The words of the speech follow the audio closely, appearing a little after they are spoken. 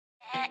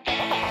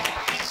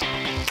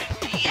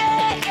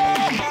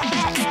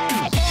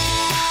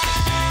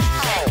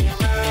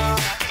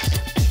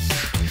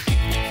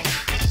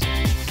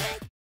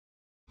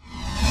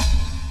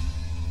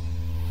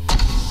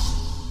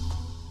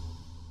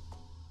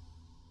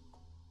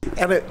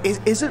And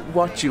is it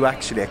what you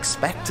actually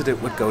expected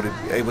it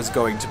was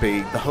going to be?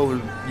 The whole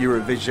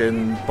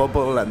Eurovision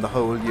bubble and the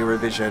whole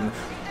Eurovision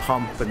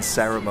pomp and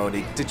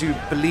ceremony. Did you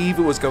believe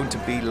it was going to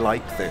be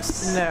like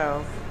this?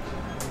 No,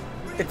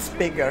 it's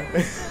bigger.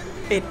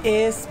 It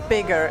is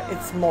bigger.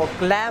 It's more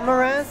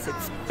glamorous.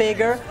 It's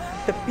bigger.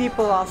 The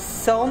people are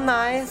so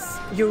nice.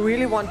 You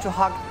really want to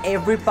hug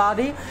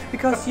everybody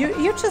because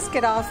you just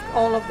get asked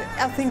all of it.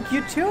 I think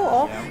you too.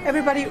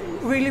 Everybody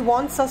really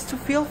wants us to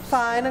feel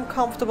fine and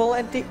comfortable,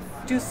 and they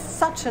do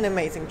such an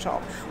amazing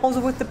job.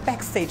 Also with the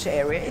backstage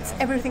area, it's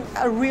everything.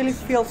 I really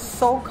feel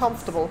so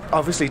comfortable.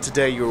 Obviously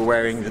today you're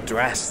wearing the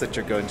dress that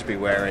you're going to be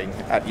wearing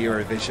at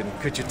Eurovision.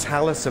 Could you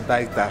tell us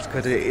about that?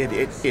 Because it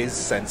is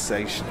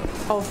sensational.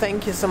 Oh,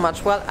 thank you so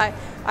much. Well,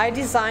 I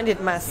designed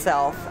it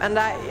myself, and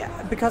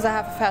because I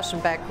have a fashion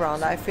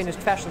background, I finished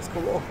fashion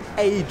school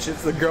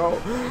ages ago.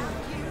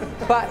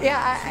 But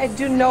yeah, I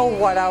do know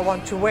what I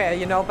want to wear,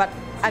 you know, but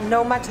I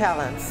know my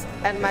talents,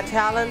 and my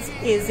talents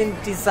is in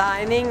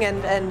designing,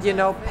 and you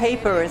know,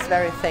 paper is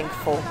very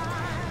thankful.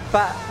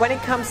 But when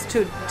it comes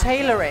to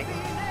tailoring,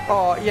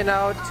 or you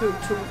know,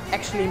 to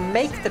actually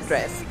make the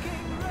dress,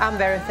 I'm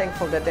very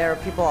thankful that there are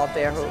people out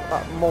there who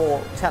are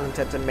more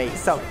talented than me.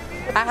 So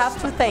I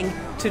have to thank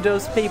to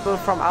those people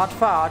from Art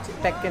for Art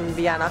back in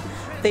Vienna.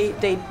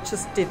 They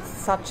just did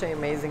such an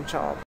amazing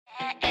job.